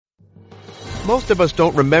Most of us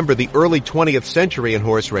don't remember the early 20th century in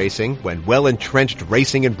horse racing, when well-entrenched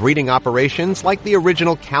racing and breeding operations like the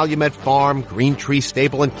original Calumet Farm, Green Tree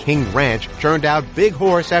Stable, and King Ranch churned out big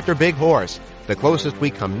horse after big horse. The closest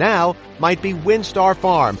we come now might be WinStar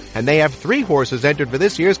Farm, and they have 3 horses entered for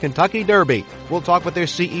this year's Kentucky Derby. We'll talk with their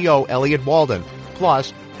CEO, Elliott Walden.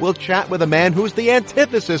 Plus, we'll chat with a man who's the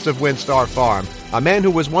antithesis of WinStar Farm, a man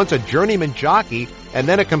who was once a journeyman jockey and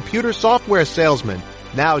then a computer software salesman.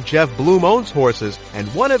 Now Jeff Bloom owns horses, and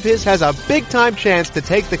one of his has a big-time chance to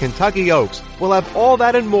take the Kentucky Oaks. We'll have all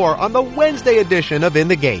that and more on the Wednesday edition of In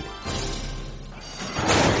the Gate.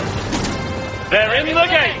 They're in the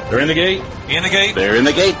gate. They're in the gate. In the gate. They're in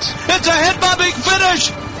the gate. It's a head-bobbing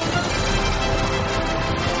finish.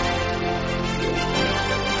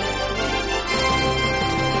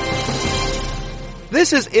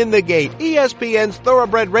 This is In the Gate, ESPN's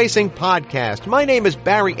Thoroughbred Racing podcast. My name is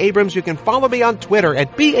Barry Abrams. You can follow me on Twitter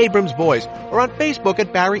at @BAbramsVoice or on Facebook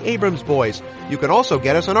at Barry Abrams Voice. You can also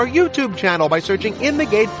get us on our YouTube channel by searching In the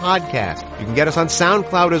Gate Podcast. You can get us on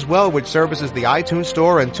SoundCloud as well, which services the iTunes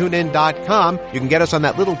Store and TuneIn.com. You can get us on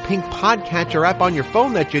that little pink podcatcher app on your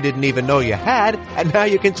phone that you didn't even know you had. And now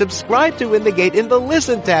you can subscribe to In the Gate in the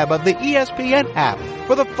Listen tab of the ESPN app.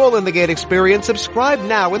 For the full In the Gate experience, subscribe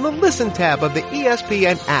now in the Listen tab of the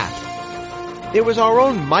ESPN app. It was our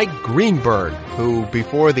own Mike Greenberg who,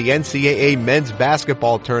 before the NCAA men's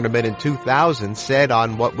basketball tournament in 2000, said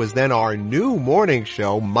on what was then our new morning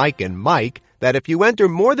show, Mike and Mike, that if you enter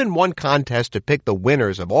more than one contest to pick the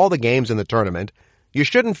winners of all the games in the tournament, you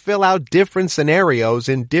shouldn't fill out different scenarios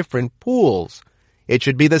in different pools. It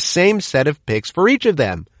should be the same set of picks for each of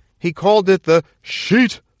them. He called it the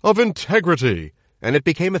sheet of integrity, and it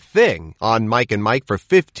became a thing on Mike and Mike for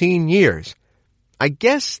 15 years. I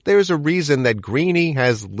guess there's a reason that Greeny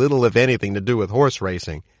has little, if anything, to do with horse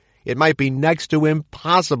racing. It might be next to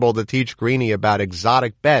impossible to teach Greeny about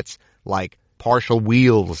exotic bets like partial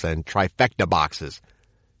wheels and trifecta boxes.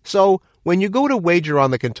 So, when you go to wager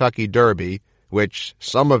on the Kentucky Derby, which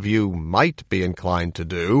some of you might be inclined to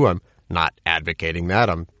do, I'm not advocating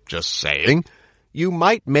that, I'm just saying, you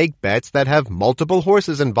might make bets that have multiple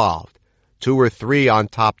horses involved. 2 or 3 on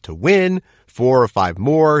top to win, 4 or 5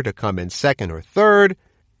 more to come in second or third.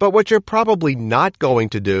 But what you're probably not going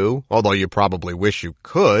to do, although you probably wish you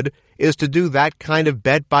could, is to do that kind of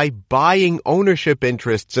bet by buying ownership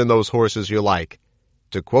interests in those horses you like.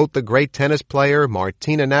 To quote the great tennis player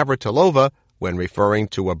Martina Navratilova when referring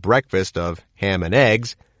to a breakfast of ham and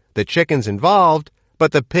eggs, the chicken's involved,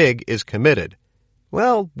 but the pig is committed.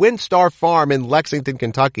 Well, WinStar Farm in Lexington,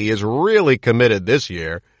 Kentucky is really committed this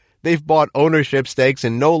year. They've bought ownership stakes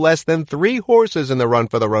in no less than 3 horses in the run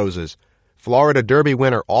for the Roses. Florida Derby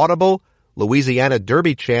winner Audible, Louisiana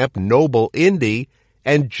Derby champ Noble Indy,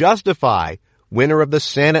 and Justify, winner of the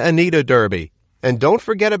Santa Anita Derby. And don't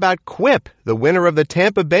forget about Quip, the winner of the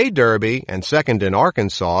Tampa Bay Derby and second in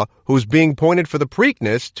Arkansas, who's being pointed for the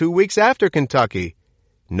Preakness 2 weeks after Kentucky.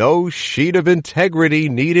 No sheet of integrity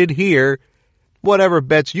needed here. Whatever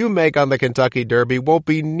bets you make on the Kentucky Derby won't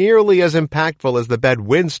be nearly as impactful as the bet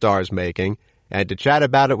WinStar's making. And to chat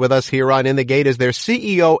about it with us here on In the Gate is their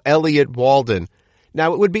CEO, Elliott Walden.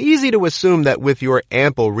 Now, it would be easy to assume that with your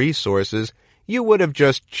ample resources, you would have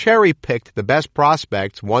just cherry-picked the best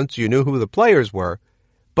prospects once you knew who the players were.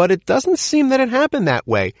 But it doesn't seem that it happened that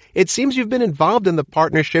way. It seems you've been involved in the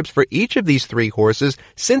partnerships for each of these 3 horses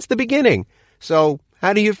since the beginning. So,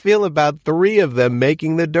 how do you feel about 3 of them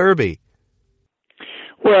making the Derby?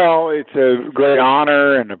 Well, it's a great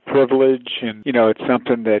honor and a privilege, and, it's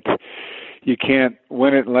something that you can't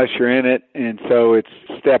win it unless you're in it, and so it's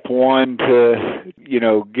step one to,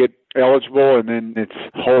 get eligible, and then it's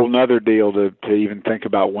a whole nother deal to even think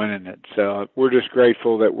about winning it. So we're just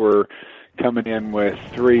grateful that we're coming in with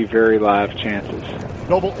 3 very live chances.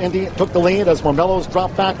 Noble Indy took the lead as Mormello's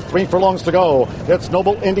dropped back 3 furlongs to go. It's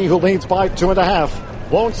Noble Indy who leads by 2.5.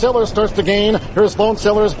 Lone Sailor starts to gain. Here's Lone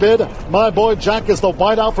Sailor's bid. My Boy Jack is the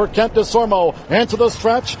wideout for Kent DeSormo. Into the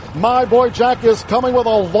stretch. My Boy Jack is coming with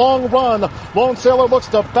a long run. Lone Sailor looks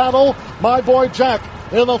to battle. My Boy Jack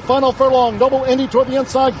in the final furlong. Noble Indy toward the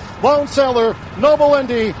inside. Lone Sailor. Noble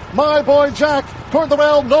Indy. My Boy Jack toward the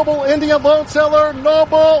rail. Noble Indy and Lone Sailor.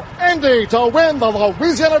 Noble Indy to win the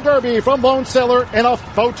Louisiana Derby from Lone Sailor in a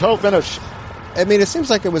photo finish. I mean, it seems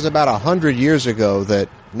like it was about 100 years ago that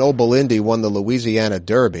Noble Indy won the Louisiana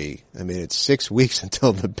Derby. I mean, it's 6 weeks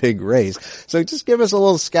until the big race. So just give us a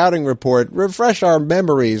little scouting report. Refresh our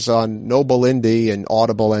memories on Noble Indy and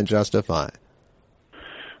Audible and Justify.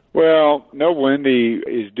 Well, Noble Indy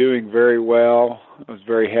is doing very well. I was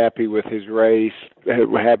very happy with his race,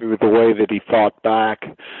 happy with the way that he fought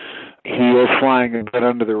back. He is flying a bit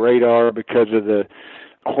under the radar because of the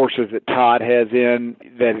horses that Todd has in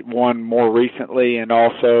that won more recently, and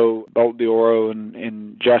also Bolt d'Oro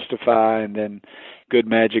and Justify, and then Good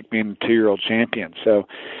Magic being the 2-year-old champion. So,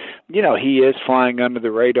 he is flying under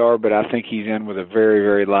the radar, but I think he's in with a very,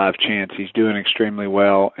 very live chance. He's doing extremely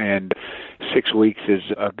well, and 6 weeks is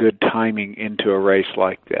a good timing into a race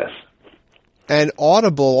like this. And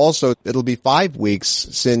Audible also, it'll be 5 weeks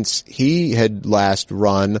since he had last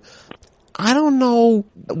run. I don't know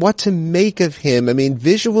what to make of him. I mean,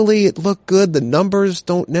 visually it looked good. The numbers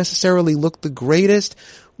don't necessarily look the greatest.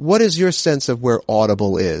 What is your sense of where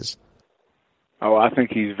Audible is? Oh, I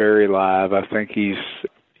think he's very live. I think he's,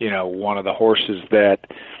 one of the horses that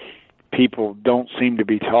people don't seem to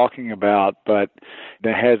be talking about, but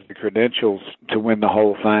that has the credentials to win the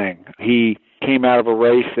whole thing. He came out of a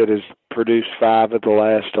race that has produced 5 of the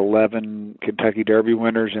last 11 Kentucky Derby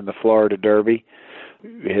winners in the Florida Derby.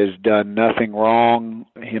 Has done nothing wrong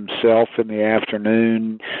himself in the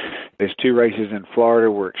afternoon. His 2 races in Florida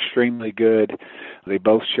were extremely good. They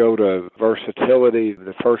both showed a versatility.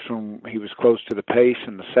 The first one, he was close to the pace,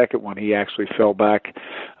 and the second one, he actually fell back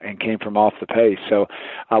and came from off the pace. So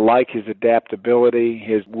I like his adaptability,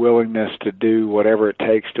 his willingness to do whatever it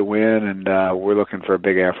takes to win, and we're looking for a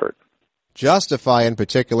big effort. Justify, in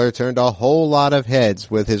particular, turned a whole lot of heads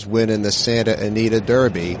with his win in the Santa Anita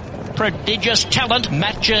Derby. Prodigious talent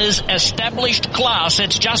matches established class.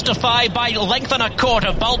 It's Justify by length and a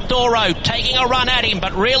quarter. Bolt d'Oro taking a run at him,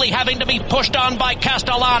 but really having to be pushed on by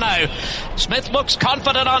Castellano. Smith looks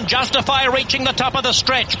confident on Justify reaching the top of the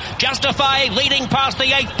stretch. Justify leading past the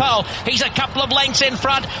 8th pole. He's a couple of lengths in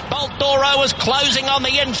front. Bolt d'Oro is closing on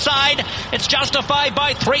the inside. It's Justify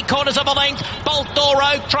by 3/4 of a length. Bolt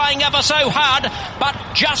d'Oro trying ever so hard,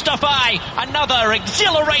 but Justify, another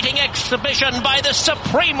exhilarating exhibition by the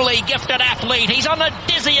supremely gifted athlete. He's on a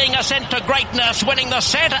dizzying ascent to greatness, winning the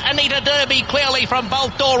Santa Anita Derby clearly from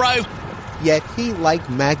Bolt d'Oro. Yet he,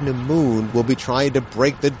 like Magnum Moon, will be trying to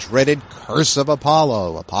break the dreaded curse of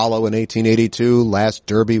Apollo. Apollo in 1882, last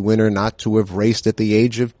Derby winner not to have raced at the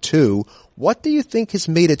age of 2. What do you think has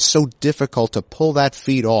made it so difficult to pull that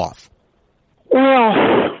feat off?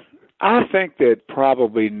 Well, I think that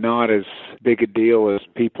probably not as big a deal as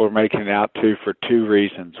people are making it out to for 2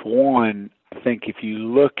 reasons. One, I think if you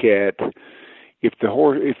look at if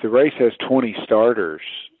the race has 20 starters,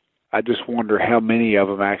 I just wonder how many of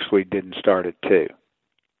them actually didn't start at 2.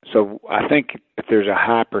 So I think if there's a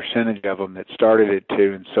high percentage of them that started at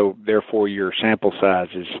 2, and so therefore your sample size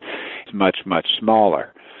is much, much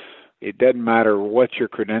smaller. It doesn't matter what your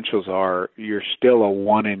credentials are, you're still a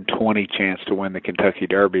 1 in 20 chance to win the Kentucky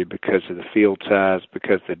Derby because of the field size,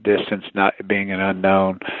 because the distance not being an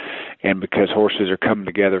unknown, and because horses are coming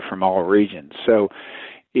together from all regions. So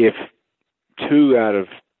if 2 out of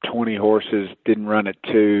 20 horses didn't run at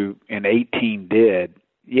 2 and 18 did,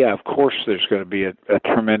 yeah, of course there's going to be a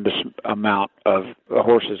tremendous amount of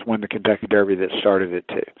horses win the Kentucky Derby that started at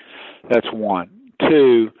 2. That's one.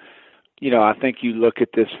 2, I think you look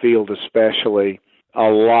at this field especially, a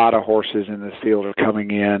lot of horses in this field are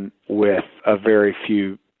coming in with a very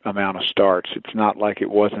few amount of starts. It's not like it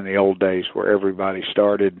was in the old days where everybody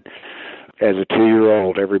started as a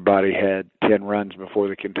 2-year-old. Everybody had 10 runs before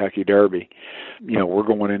the Kentucky Derby. We're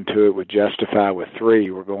going into it with Justify with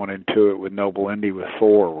 3. We're going into it with Noble Indy with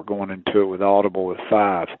 4. We're going into it with Audible with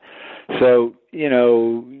 5. So,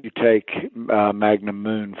 you take Magnum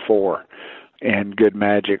Moon 4. And Good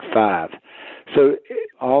Magic 5. So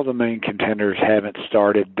all the main contenders haven't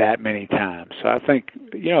started that many times. So I think,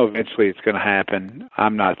 eventually it's going to happen.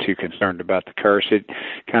 I'm not too concerned about the curse. It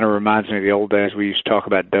kind of reminds me of the old days we used to talk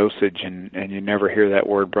about dosage, and you never hear that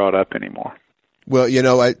word brought up anymore. Well,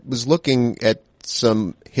 I was looking at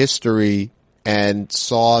some history and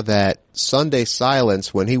saw that Sunday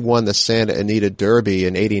Silence, when he won the Santa Anita Derby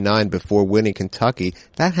in 89 before winning Kentucky,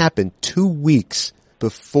 that happened 2 weeks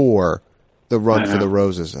before the Run for the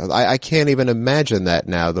Roses. I can't even imagine that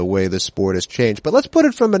now, the way the sport has changed. But let's put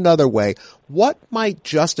it from another way. What might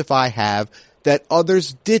Justify have that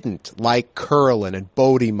others didn't, like Curlin and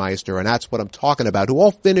Bodemeister, and that's what I'm talking about, who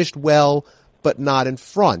all finished well but not in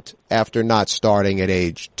front after not starting at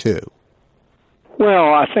age 2?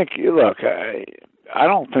 Well, I think, look, I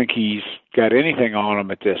don't think he's got anything on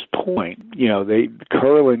him at this point.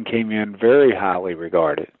 Curlin came in very highly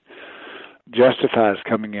regarded. Justify is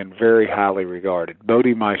coming in very highly regarded.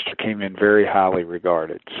 Bodemeister came in very highly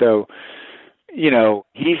regarded. So,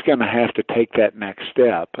 he's going to have to take that next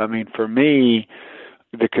step. I mean, for me,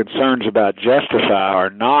 the concerns about Justify are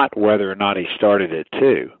not whether or not he started at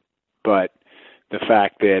 2, but the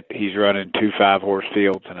fact that he's running 2 5-horse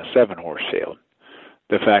fields and a 7-horse field.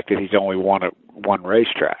 the fact that he's only won at one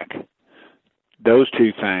racetrack. Those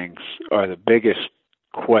two things are the biggest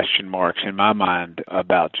question marks in my mind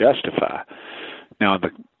about Justify. Now, on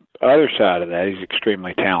the other side of that, he's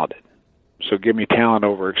extremely talented. So give me talent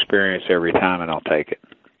over experience every time, and I'll take it.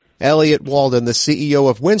 Elliott Walden, the CEO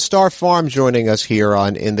of WinStar Farm, joining us here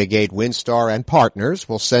on In the Gate. WinStar and partners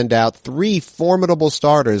will send out 3 formidable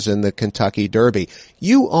starters in the Kentucky Derby.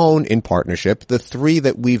 You own, in partnership, the 3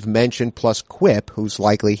 that we've mentioned, plus Quip, who's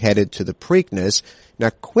likely headed to the Preakness.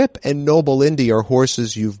 Now, Quip and Noble Indy are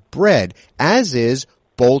horses you've bred, as is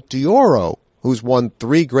Bolt d'Oro, who's won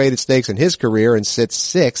 3 graded stakes in his career and sits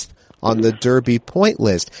 6th on the Derby point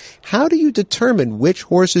list. How do you determine which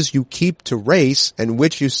horses you keep to race and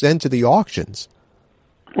which you send to the auctions?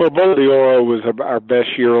 Well, Bolt d'Oro was our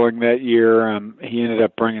best yearling that year. He ended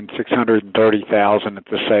up bringing $630,000 at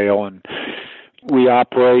the sale, and we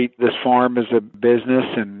operate this farm as a business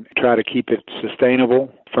and try to keep it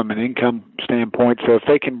sustainable from an income standpoint. So if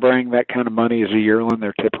they can bring that kind of money as a yearling,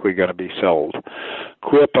 they're typically going to be sold.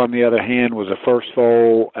 Quip, on the other hand, was a first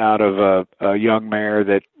foal out of a young mare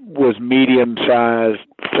that was medium-sized,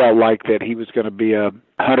 felt like that he was going to be a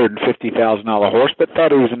 $150,000 horse, but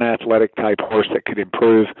thought he was an athletic-type horse that could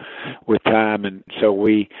improve with time, and so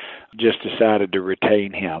we just decided to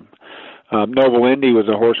retain him. Noble Indy was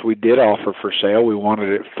a horse we did offer for sale. We wanted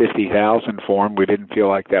it $50,000 for him. We didn't feel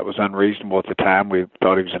like that was unreasonable at the time. We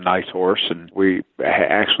thought he was a nice horse, and we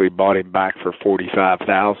actually bought him back for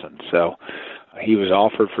 $45,000. So he was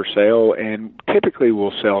offered for sale, and typically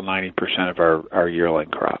we'll sell 90% of our yearling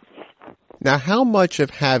crop. Now, how much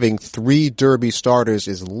of having 3 Derby starters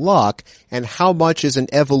is luck, and how much is an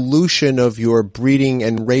evolution of your breeding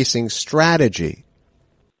and racing strategy?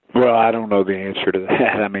 Well, I don't know the answer to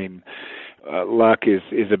that. I mean, luck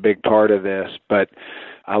is a big part of this, but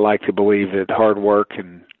I like to believe that hard work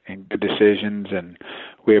and good decisions, and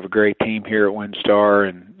we have a great team here at WinStar,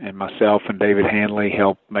 and myself and David Hanley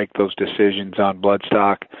help make those decisions on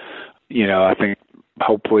bloodstock. You know, I think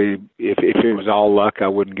hopefully if it was all luck, I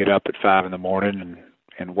wouldn't get up at 5 in the morning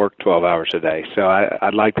and work 12 hours a day. So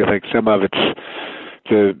I'd like to think some of it's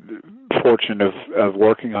the fortune of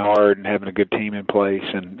working hard and having a good team in place,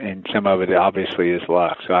 and some of it obviously is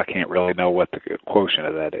luck. So I can't really know what the quotient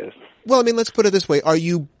of that is. Well, I mean, let's put it this way. Are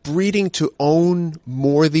you breeding to own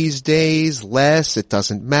more these days, less? It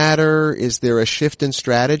doesn't matter. Is there a shift in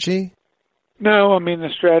strategy? No, I mean, the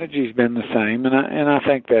strategy's been the same, and I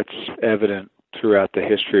think that's evident throughout the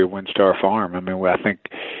history of WinStar Farm. I mean, I think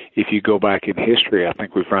if you go back in history, I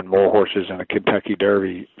think we've run more horses in the Kentucky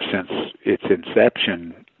Derby since its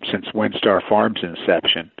inception, since WinStar Farm's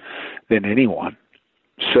inception, than anyone.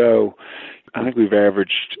 So I think we've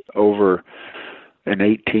averaged over an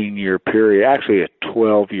 18-year period, actually a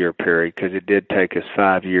 12-year period, because it did take us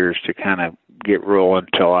 5 years to kind of get rolling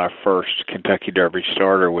until our first Kentucky Derby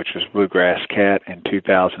starter, which was Bluegrass Cat in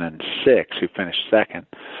 2006, who finished second.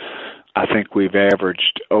 I think we've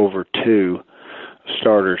averaged over 2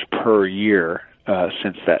 starters per year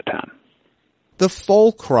since that time. The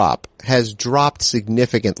foal crop has dropped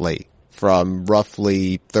significantly from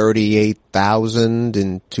roughly 38,000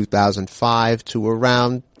 in 2005 to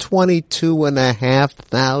around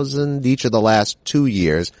 22,500 each of the last 2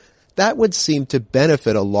 years. That would seem to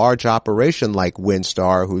benefit a large operation like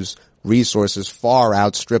WinStar, whose resources far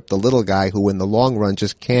outstrip the little guy who in the long run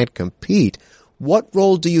just can't compete. What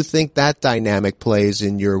role do you think that dynamic plays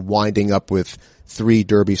in your winding up with 3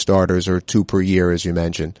 Derby starters, or 2 per year, as you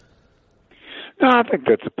mentioned? No, I think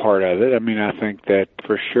that's a part of it. I mean, I think that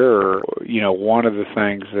for sure, you know, one of the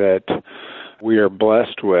things that we are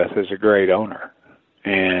blessed with is a great owner.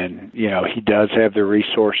 And, you know, he does have the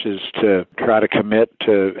resources to try to commit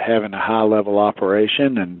to having a high-level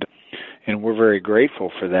operation, and we're very grateful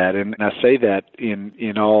for that. And I say that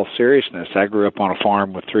in all seriousness. I grew up on a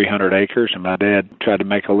farm with 300 acres, and my dad tried to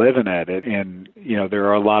make a living at it. And, you know, there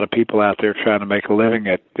are a lot of people out there trying to make a living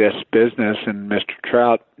at this business, and Mr.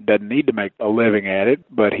 Trout doesn't need to make a living at it,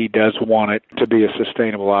 but he does want it to be a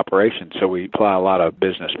sustainable operation. So we apply a lot of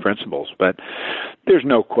business principles. But there's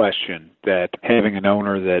no question that having an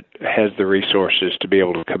owner that has the resources to be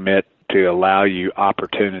able to commit to allow you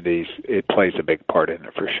opportunities, it plays a big part in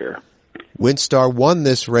it for sure. WinStar won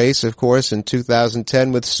this race, of course, in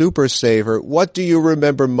 2010 with Super Saver. What do you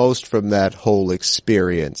remember most from that whole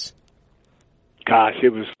experience? Gosh, it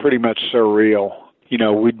was pretty much surreal. You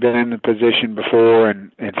know, we'd been in the position before,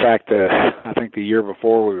 and in fact, I think the year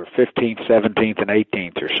before we were 15th, 17th, and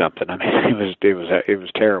 18th or something. I mean, it was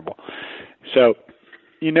terrible. So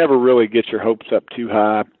you never really get your hopes up too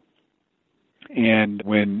high. And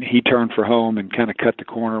when he turned for home and kind of cut the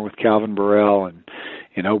corner with Calvin Burrell and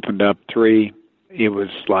opened up 3, it was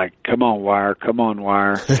like, come on, Wire,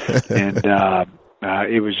 and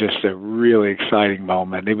it was just a really exciting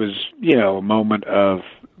moment. It was, a moment of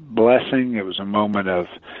blessing. It was a moment of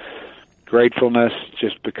gratefulness,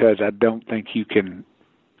 just because I don't think you can,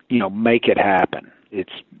 make it happen.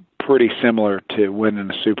 It's pretty similar to winning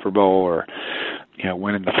the Super Bowl or,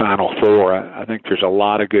 winning the Final Four. I think there's a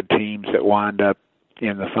lot of good teams that wind up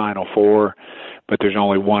in the Final Four, but there's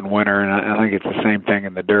only one winner, and I think it's the same thing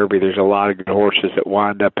in the Derby. There's a lot of good horses that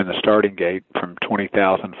wind up in the starting gate from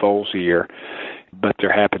 20,000 foals a year, but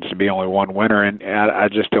there happens to be only one winner, and I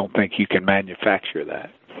just don't think you can manufacture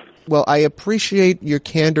that. Well, I appreciate your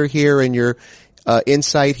candor here and your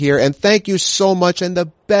insight here, and thank you so much, and the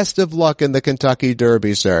best of luck in the Kentucky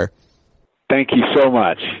Derby, sir. Thank you so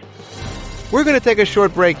much. We're going to take a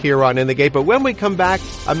short break here on In the Gate, but when we come back,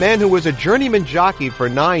 a man who was a journeyman jockey for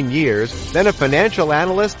 9 years, then a financial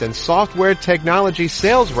analyst and software technology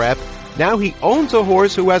sales rep, now he owns a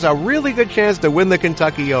horse who has a really good chance to win the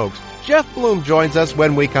Kentucky Oaks. Jeff Bloom joins us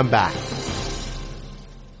when we come back.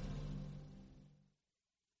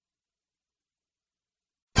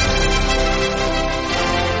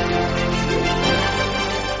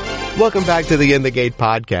 Welcome back to the In the Gate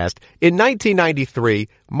podcast. In 1993,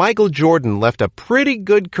 Michael Jordan left a pretty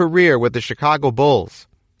good career with the Chicago Bulls.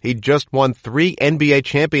 He'd just won 3 NBA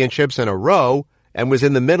championships in a row and was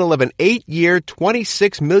in the middle of an 8-year,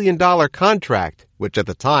 $26 million contract, which at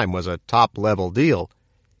the time was a top-level deal.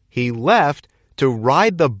 He left to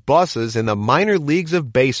ride the buses in the minor leagues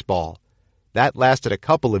of baseball. That lasted a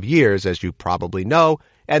couple of years, as you probably know,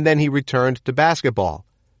 and then he returned to basketball.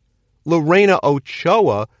 Lorena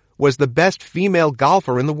Ochoa was the best female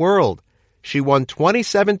golfer in the world. She won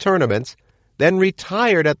 27 tournaments, then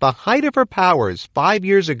retired at the height of her powers 5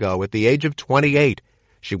 years ago at the age of 28.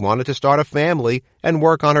 She wanted to start a family and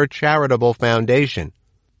work on her charitable foundation.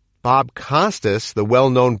 Bob Costas, the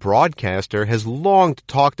well-known broadcaster, has long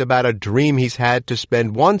talked about a dream he's had to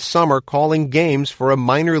spend one summer calling games for a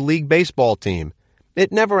minor league baseball team.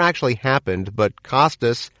 It never actually happened, but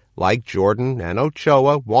Costas, like Jordan and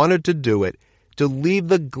Ochoa, wanted to do it, to leave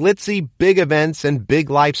the glitzy big events and big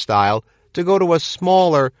lifestyle to go to a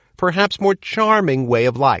smaller, perhaps more charming way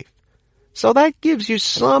of life. So that gives you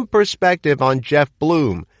some perspective on Jeff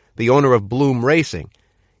Bloom, the owner of Bloom Racing.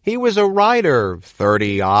 He was a rider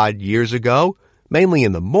 30-odd years ago, mainly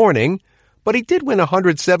in the morning, but he did win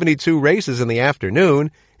 172 races in the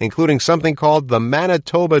afternoon, including something called the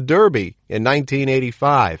Manitoba Derby in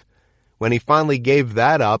 1985. When he finally gave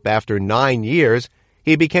that up after 9 years,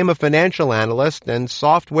 he became a financial analyst and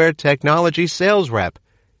software technology sales rep.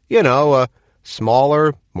 A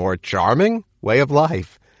smaller, more charming way of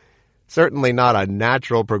life. Certainly not a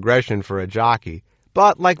natural progression for a jockey,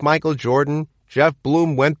 but like Michael Jordan, Jeff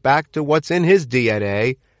Bloom went back to what's in his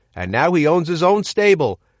DNA, and now he owns his own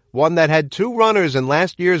stable, one that had 2 runners in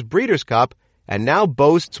last year's Breeders' Cup, and now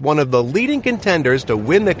boasts one of the leading contenders to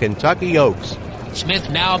win the Kentucky Oaks. Smith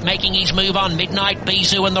now making his move on Midnight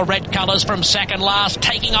Bisou in the red colours from second last,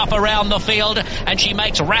 taking off around the field, and she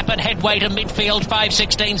makes rapid headway to midfield,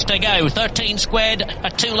 5/16 to go. 13 squared, a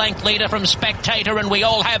 2-length leader from Spectator, and We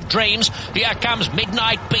All Have Dreams. Here comes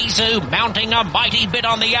Midnight Bisou, mounting a mighty bit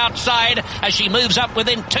on the outside as she moves up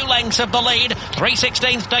within 2 lengths of the lead.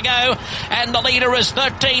 3/16 to go, and the leader is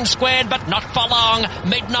 13 squared, but not for long.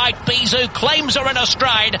 Midnight Bisou claims her in a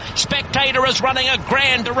stride. Spectator is running a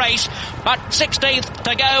grand race, but 16th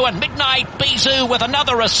to go, and Midnight Bisou with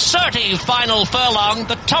another assertive final furlong.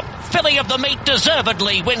 The top filly of the meet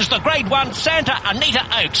deservedly wins the Grade 1 Santa Anita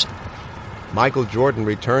Oaks. Michael Jordan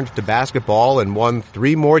returned to basketball and won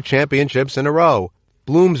 3 more championships in a row.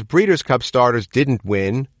 Bloom's Breeders' Cup starters didn't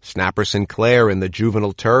win, Snapper Sinclair in the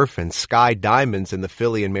Juvenile Turf and Sky Diamonds in the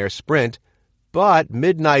Filly and Mare Sprint, but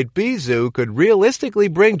Midnight Bisou could realistically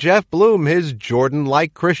bring Jeff Bloom his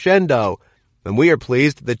Jordan-like crescendo. And we are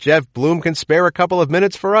pleased that Jeff Bloom can spare a couple of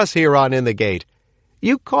minutes for us here on In the Gate.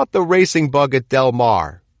 You caught the racing bug at Del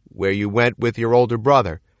Mar, where you went with your older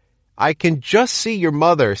brother. I can just see your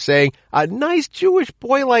mother saying, "A nice Jewish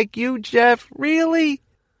boy like you, Jeff, really?"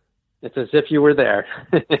 It's as if you were there.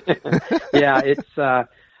 Yeah, it's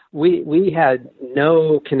we had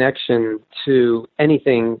no connection to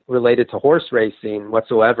anything related to horse racing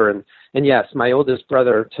whatsoever. And yes, my oldest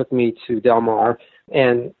brother took me to Del Mar,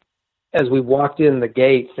 and as we walked in the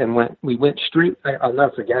gates and we went straight, I'll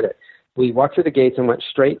never forget it. We walked through the gates and went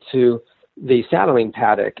straight to the saddling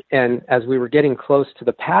paddock. And as we were getting close to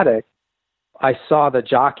the paddock, I saw the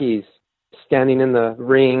jockeys standing in the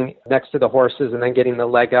ring next to the horses and then getting the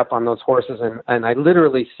leg up on those horses. And I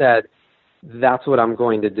literally said, that's what I'm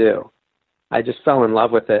going to do. I just fell in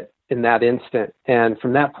love with it in that instant. And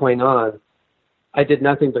from that point on, I did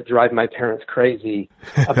nothing but drive my parents crazy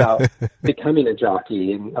about becoming a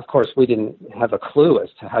jockey. And, of course, we didn't have a clue as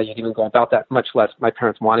to how you'd even go about that, much less my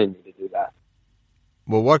parents wanting me to do that.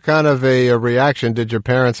 Well, what kind of a reaction did your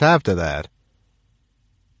parents have to that?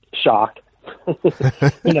 Shock.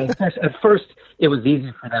 At first, it was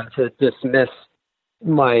easy for them to dismiss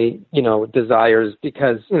my, desires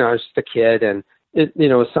because, I was just a kid and it,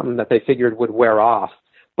 was something that they figured would wear off.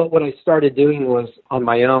 But what I started doing was on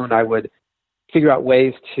my own, I would figure out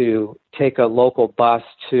ways to take a local bus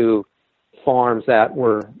to farms that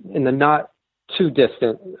were in the not too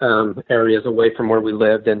distant areas away from where we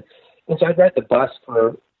lived. And so I'd ride the bus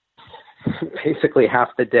for basically half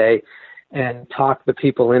the day and talk the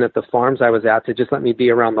people in at the farms I was at to just let me be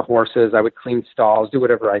around the horses. I would clean stalls, do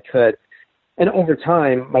whatever I could. And over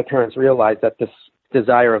time, my parents realized that this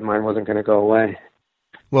desire of mine wasn't going to go away.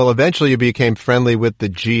 Well, eventually you became friendly with the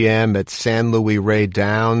GM at San Luis Rey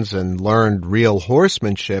Downs and learned real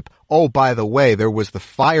horsemanship. Oh, by the way, there was the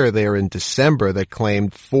fire there in December that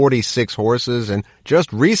claimed 46 horses, and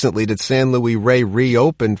just recently did San Luis Rey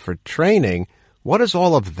reopen for training. What does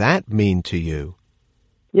all of that mean to you?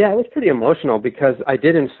 Yeah, it was pretty emotional because I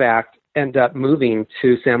did, in fact, end up moving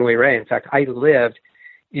to San Luis Rey. In fact, I lived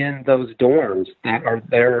in those dorms that are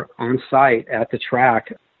there on site at the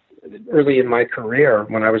track early in my career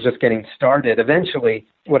when I was just getting started. Eventually,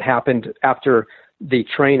 what happened after the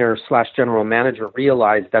trainer/general manager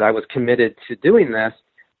realized that I was committed to doing this,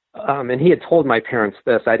 and he had told my parents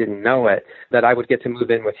this, I didn't know it, that I would get to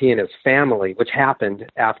move in with he and his family, which happened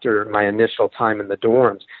after my initial time in the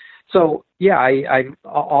dorms. So, yeah, I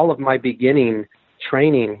all of my beginning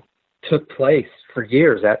training took place for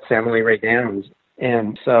years at San Luis Rey Downs.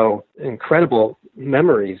 And so incredible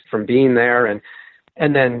memories from being there.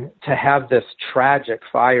 And then to have this tragic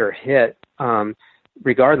fire hit,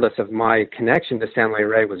 regardless of my connection to San Luis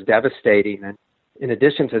Rey, was devastating. And in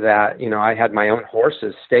addition to that, I had my own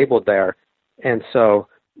horses stabled there. And so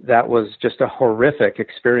that was just a horrific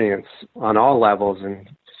experience on all levels. And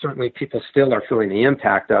certainly people still are feeling the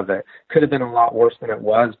impact of it. Could have been a lot worse than it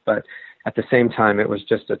was, but at the same time, it was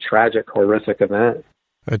just a tragic, horrific event.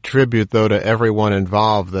 A tribute, though, to everyone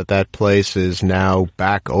involved that place is now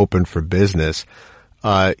back open for business.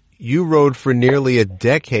 You rode for nearly a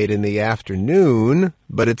decade in the afternoon,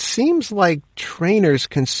 but it seems like trainers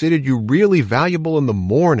considered you really valuable in the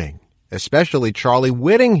morning, especially Charlie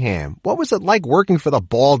Whittingham. What was it like working for the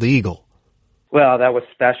Bald Eagle? Well, that was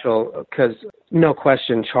special because, no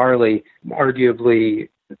question, Charlie, arguably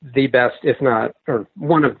the best, if not, or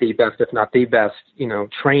one of the best, if not the best,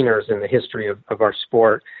 trainers in the history of our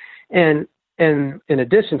sport. And in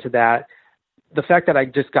addition to that, the fact that I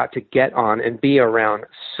just got to get on and be around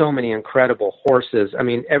so many incredible horses. I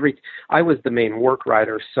mean, I was the main work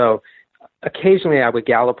rider, so occasionally I would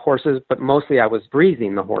gallop horses, but mostly I was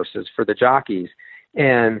breathing the horses for the jockeys.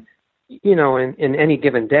 And in any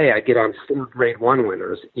given day, I'd get on 4 Grade 1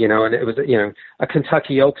 winners, and it was, a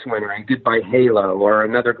Kentucky Oaks winner and Goodbye Halo, or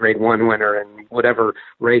another Grade 1 winner and whatever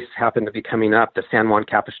race happened to be coming up, the San Juan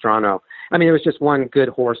Capistrano. I mean, it was just one good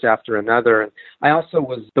horse after another. And I also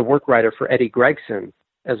was the work rider for Eddie Gregson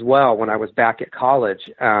as well when I was back at college.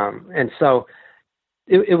 And so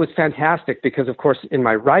it was fantastic because, of course, in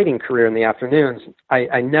my riding career in the afternoons,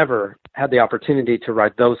 I never had the opportunity to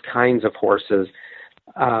ride those kinds of horses.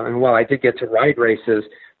 And while I did get to ride races,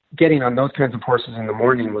 getting on those kinds of horses in the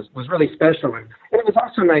morning was really special. And it was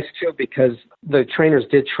also nice, too, because the trainers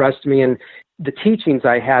did trust me. And the teachings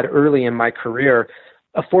I had early in my career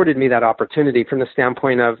afforded me that opportunity from the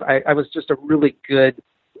standpoint of I was just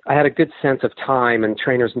I had a good sense of time, and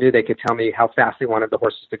trainers knew they could tell me how fast they wanted the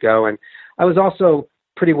horses to go. And I was also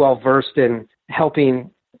pretty well versed in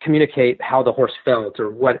helping communicate how the horse felt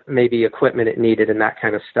or what maybe equipment it needed and that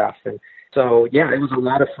kind of stuff. And so, yeah, it was a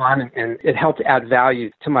lot of fun, and it helped add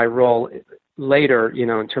value to my role later,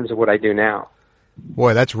 in terms of what I do now.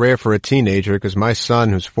 Boy, that's rare for a teenager because my son,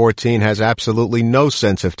 who's 14, has absolutely no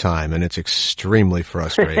sense of time, and it's extremely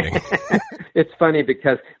frustrating. It's funny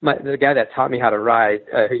because the guy that taught me how to ride,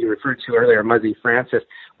 who you referred to earlier, Muzzy Francis,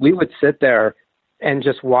 we would sit there and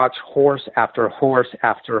just watch horse after horse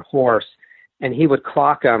after horse, and he would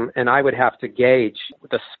clock them, and I would have to gauge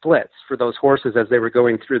the splits for those horses as they were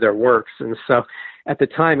going through their works. And so at the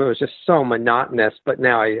time, it was just so monotonous, but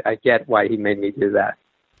now I get why he made me do that.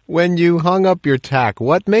 When you hung up your tack,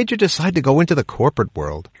 what made you decide to go into the corporate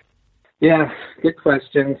world? Yeah, good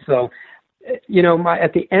question. So,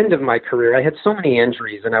 at the end of my career, I had so many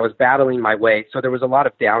injuries, and I was battling my weight, so there was a lot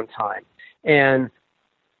of downtime. And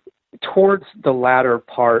towards the latter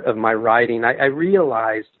part of my riding, I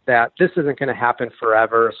realized that this isn't going to happen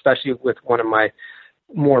forever, especially with one of my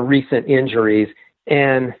more recent injuries.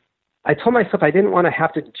 And I told myself I didn't want to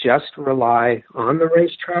have to just rely on the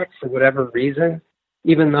racetrack for whatever reason,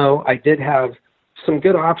 even though I did have some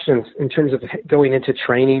good options in terms of going into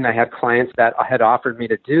training. I had clients that had offered me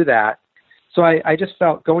to do that. So I just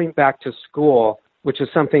felt going back to school, which was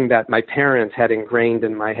something that my parents had ingrained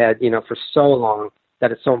in my head, for so long,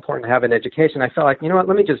 that it's so important to have an education. I felt like, let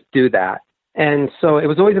me just do that. And so it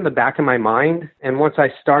was always in the back of my mind. And once I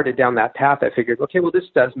started down that path, I figured, okay, well, this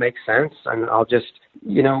does make sense. And I'll just,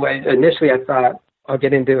 initially I thought I'll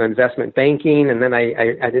get into investment banking. And then I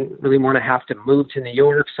didn't really want to have to move to New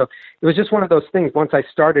York. So it was just one of those things. Once I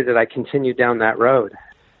started it, I continued down that road.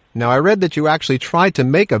 Now, I read that you actually tried to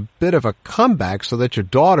make a bit of a comeback so that your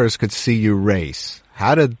daughters could see you race.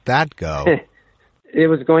 How did that go? It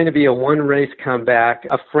was going to be a one-race comeback.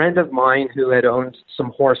 A friend of mine who had owned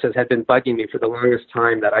some horses had been bugging me for the longest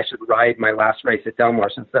time that I should ride my last race at Del Mar,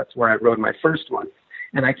 since that's where I rode my first one.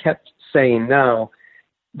 And I kept saying no.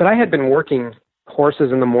 But I had been working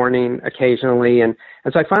horses in the morning occasionally, and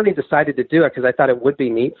so I finally decided to do it because I thought it would be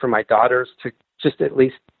neat for my daughters to just at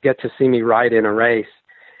least get to see me ride in a race.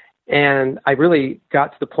 And I really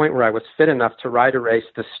got to the point where I was fit enough to ride a race.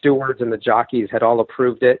 The stewards and the jockeys had all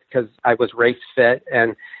approved it because I was race fit.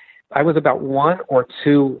 And I was about 1 or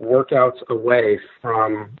 2 workouts away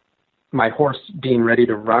from my horse being ready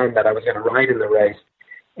to run that I was going to ride in the race.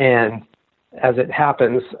 And as it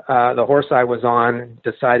happens, the horse I was on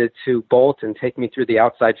decided to bolt and take me through the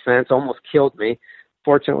outside fence, almost killed me.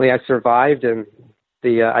 Fortunately, I survived, and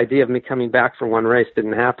the idea of me coming back for one race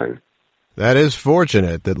didn't happen. That is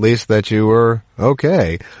fortunate, at least that you were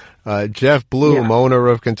okay. Jeff Bloom, owner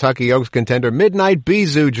of Kentucky Oaks contender Midnight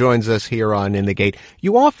Bisou, joins us here on In the Gate.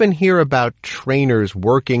 You often hear about trainers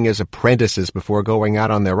working as apprentices before going out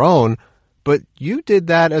on their own, but you did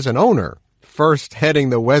that as an owner, first heading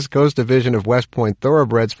the West Coast division of West Point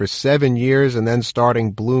Thoroughbreds for 7 years and then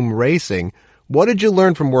starting Bloom Racing. What did you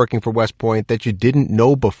learn from working for West Point that you didn't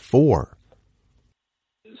know before?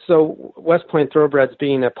 So West Point Thoroughbreds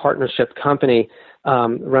being a partnership company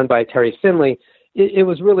run by Terry Finley, it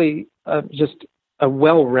was really just a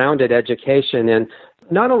well-rounded education, and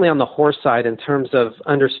not only on the horse side in terms of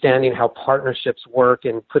understanding how partnerships work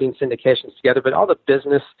and putting syndications together, but all the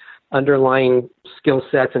business underlying skill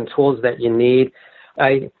sets and tools that you need.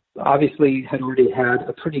 I obviously had already had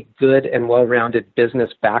a pretty good and well-rounded business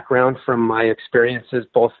background from my experiences,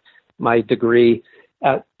 both my degree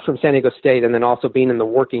from San Diego State and then also being in the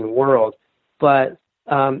working world. But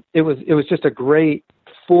it was just a great,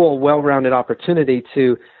 full, well-rounded opportunity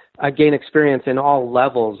to gain experience in all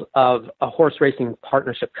levels of a horse racing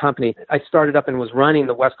partnership company. I started up and was running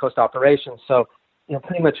the West Coast operation. So,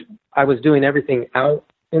 pretty much I was doing everything out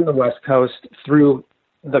in the West Coast through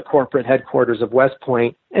the corporate headquarters of West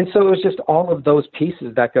Point. And so it was just all of those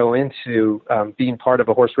pieces that go into being part of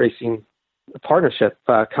a horse racing partnership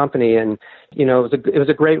company. And, it was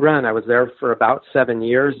a great run. I was there for about 7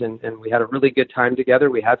 years, and we had a really good time together.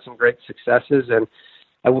 We had some great successes, and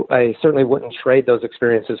I certainly wouldn't trade those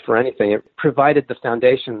experiences for anything. It provided the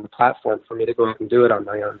foundation, the platform for me to go out and do it on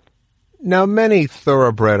my own. Now, many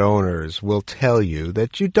thoroughbred owners will tell you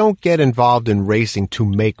that you don't get involved in racing to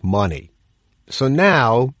make money. So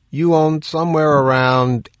now you own somewhere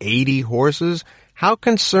around 80 horses. How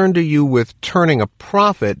concerned are you with turning a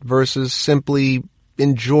profit versus simply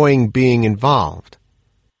enjoying being involved?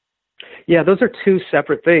 Yeah, those are two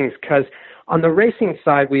separate things, because on the racing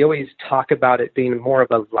side, we always talk about it being more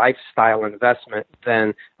of a lifestyle investment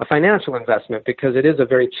than a financial investment, because it is a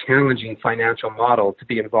very challenging financial model to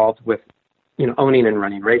be involved with, owning and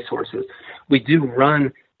running racehorses. We do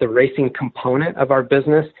run the racing component of our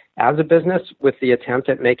business as a business with the attempt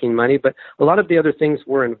at making money, but a lot of the other things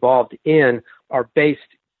we're involved in are based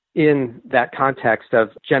in that context of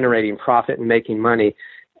generating profit and making money.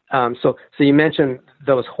 So you mentioned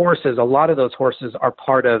those horses. A lot of those horses are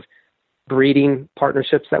part of breeding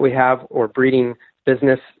partnerships that we have, or breeding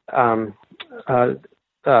business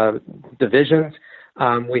divisions.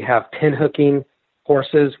 We have pinhooking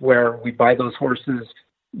horses where we buy those horses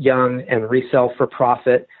young and resell for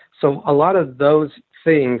profit. So a lot of those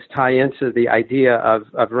things tie into the idea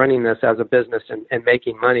of running this as a business and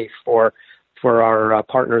making money for our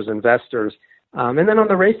partners, investors. And then on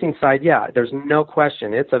the racing side, there's no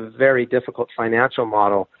question. It's a very difficult financial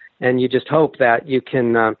model. And you just hope that you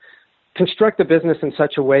can construct the business in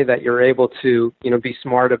such a way that you're able to, be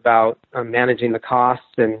smart about managing the costs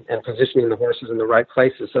and positioning the horses in the right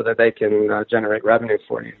places so that they can generate revenue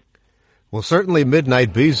for you. Well, certainly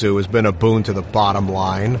Midnight Bisou has been a boon to the bottom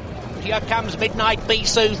line. Here comes Midnight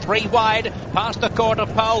Bisou, 3 wide, past the quarter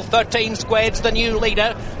pole, 13 squares, the new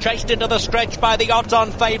leader, chased into the stretch by the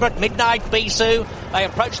odds-on favourite, Midnight Bisou. They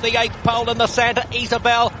approach the 8th pole in the Santa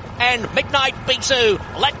Isabel, and Midnight Bisou,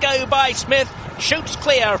 let go by Smith, shoots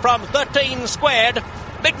clear from 13 squared.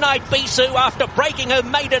 Midnight Bisou, after breaking her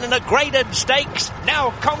maiden in a graded stakes, now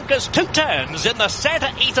conquers 2 turns in the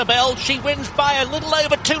Santa Isabel. She wins by a little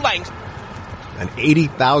over 2 lengths. An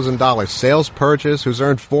 $80,000 sales purchase, who's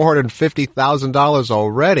earned $450,000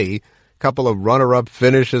 already. Couple of runner-up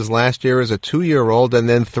finishes last year as a 2-year-old, and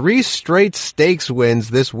then 3 straight stakes wins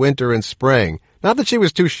this winter and spring. Not that she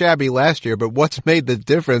was too shabby last year, but what's made the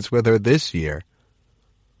difference with her this year?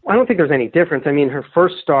 I don't think there's any difference. I mean, her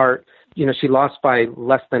first start, she lost by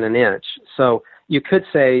less than an inch. So you could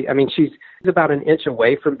say, she's about an inch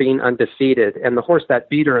away from being undefeated. And the horse that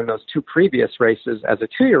beat her in those 2 previous races as a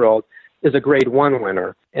 2-year-old is a Grade 1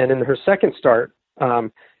 winner. And in her second start,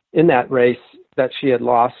 in that race that she had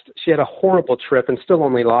lost, she had a horrible trip and still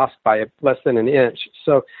only lost by less than an inch.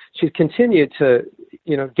 So she's continued to,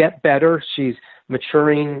 get better. She's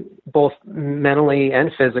maturing both mentally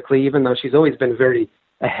and physically, even though she's always been very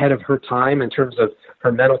ahead of her time in terms of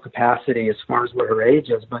her mental capacity as far as what her age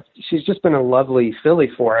is. But she's just been a lovely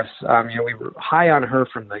filly for us. We were high on her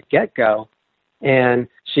from the get-go, and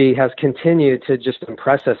she has continued to just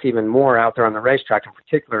impress us even more out there on the racetrack, in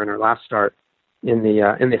particular in her last start in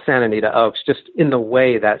the Santa Anita Oaks, just in the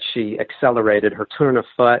way that she accelerated her turn of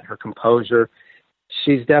foot, her composure.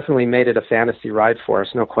 She's definitely made it a fantasy ride for us,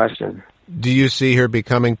 no question. Do you see her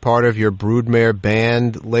becoming part of your broodmare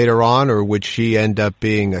band later on, or would she end up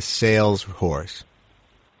being a sales horse?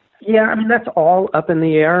 Yeah, that's all up in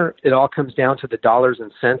the air. It all comes down to the dollars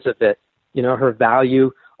and cents of it. Her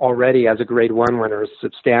value already as a Grade 1 winner is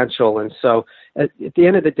substantial. And so at the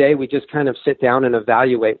end of the day, we just kind of sit down and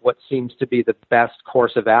evaluate what seems to be the best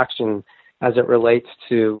course of action as it relates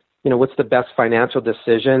to, what's the best financial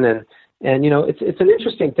decision. And it's an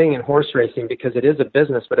interesting thing in horse racing because it is a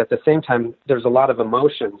business, but at the same time, there's a lot of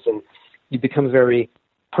emotions and you become very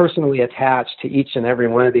personally attached to each and every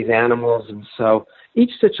one of these animals. And so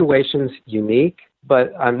each situation's unique,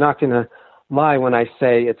 but I'm not going to lie when I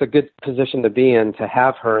say it's a good position to be in to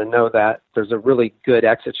have her and know that there's a really good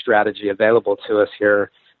exit strategy available to us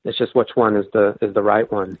here. It's just which one is the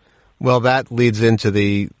right one. Well, that leads into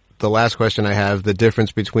the last question I have, the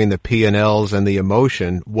difference between the P&Ls and the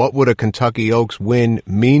emotion. What would a Kentucky Oaks win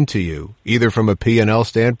mean to you, either from a P&L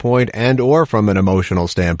standpoint and or from an emotional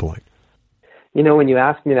standpoint? When you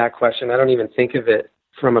ask me that question, I don't even think of it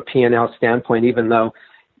from a P&L standpoint, even though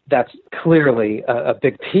that's clearly a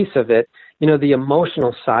big piece of it. The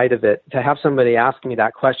emotional side of it, to have somebody ask me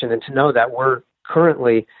that question and to know that we're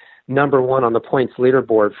currently number 1 on the points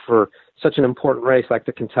leaderboard for such an important race like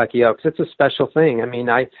the Kentucky Oaks, it's a special thing.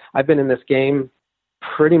 I've been in this game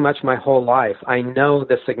pretty much my whole life. I know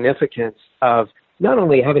the significance of not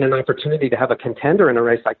only having an opportunity to have a contender in a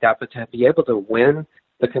race like that, but to be able to win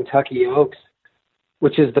the Kentucky Oaks,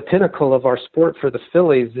 which is the pinnacle of our sport for the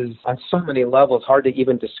fillies, is on so many levels hard to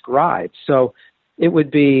even describe. So it would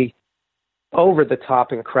be over the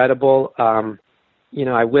top incredible.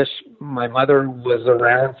 I wish my mother was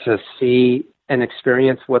around to see and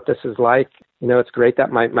experience what this is like. It's great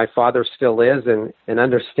that my father still is and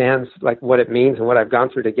understands like what it means and what I've gone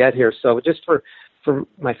through to get here. So just for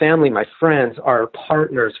my family, my friends, our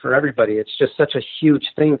partners, for everybody, it's just such a huge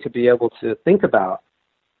thing to be able to think about.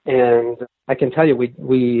 And I can tell you,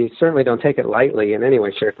 we certainly don't take it lightly in any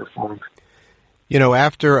way, shape, or form.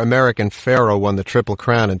 After American Pharaoh won the Triple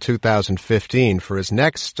Crown in 2015, for his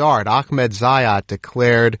next start, Ahmed Zayat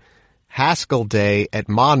declared Haskell Day at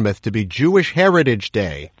Monmouth to be Jewish Heritage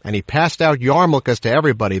Day, and he passed out yarmulkes to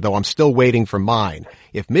everybody, though I'm still waiting for mine.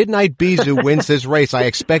 If Midnight Bisou wins this race, I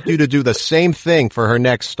expect you to do the same thing for her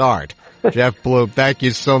next start. Jeff Bloom, thank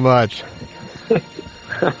you so much.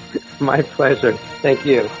 My pleasure. Thank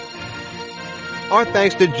you. Our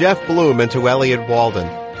thanks to Jeff Bloom and to Elliott Walden.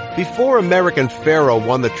 Before American Pharaoh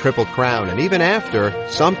won the Triple Crown, and even after,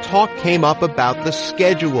 some talk came up about the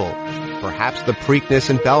schedule. Perhaps the Preakness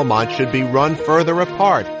and Belmont should be run further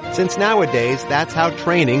apart, since nowadays that's how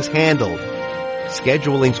training's handled.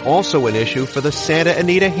 Scheduling's also an issue for the Santa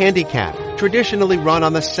Anita Handicap, traditionally run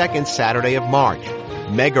on the second Saturday of March.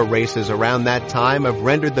 Mega races around that time have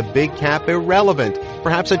rendered the big cap irrelevant.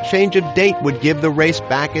 Perhaps a change of date would give the race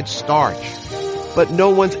back its starch. But no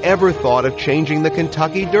one's ever thought of changing the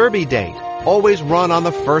Kentucky Derby date, always run on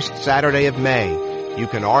the first Saturday of May. You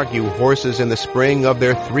can argue horses in the spring of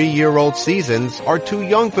their 3-year-old seasons are too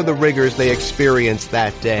young for the rigors they experience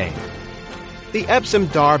that day. The Epsom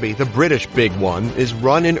Derby, the British big one, is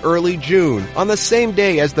run in early June, on the same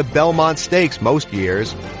day as the Belmont Stakes most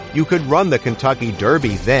years. You could run the Kentucky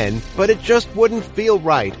Derby then, but it just wouldn't feel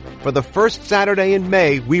right. For the first Saturday in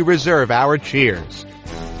May, we reserve our cheers.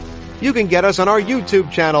 You can get us on our YouTube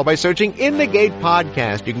channel by searching In the Gate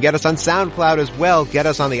Podcast. You can get us on SoundCloud as well. Get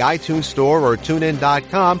us on the iTunes Store or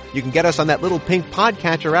TuneIn.com. You can get us on that little pink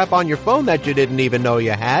podcatcher app on your phone that you didn't even know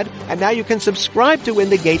you had. And now you can subscribe to In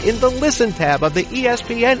the Gate in the Listen tab of the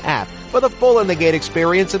ESPN app. For the full In the Gate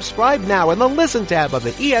experience, subscribe now in the Listen tab of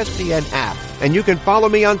the ESPN app. And you can follow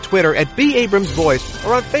me on Twitter at @BAbramsVoice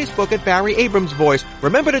or on Facebook at Barry Abrams Voice.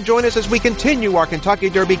 Remember to join us as we continue our Kentucky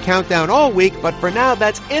Derby countdown all week, but for now,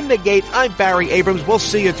 that's In the Gate. I'm Barry Abrams. We'll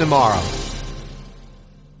see you tomorrow.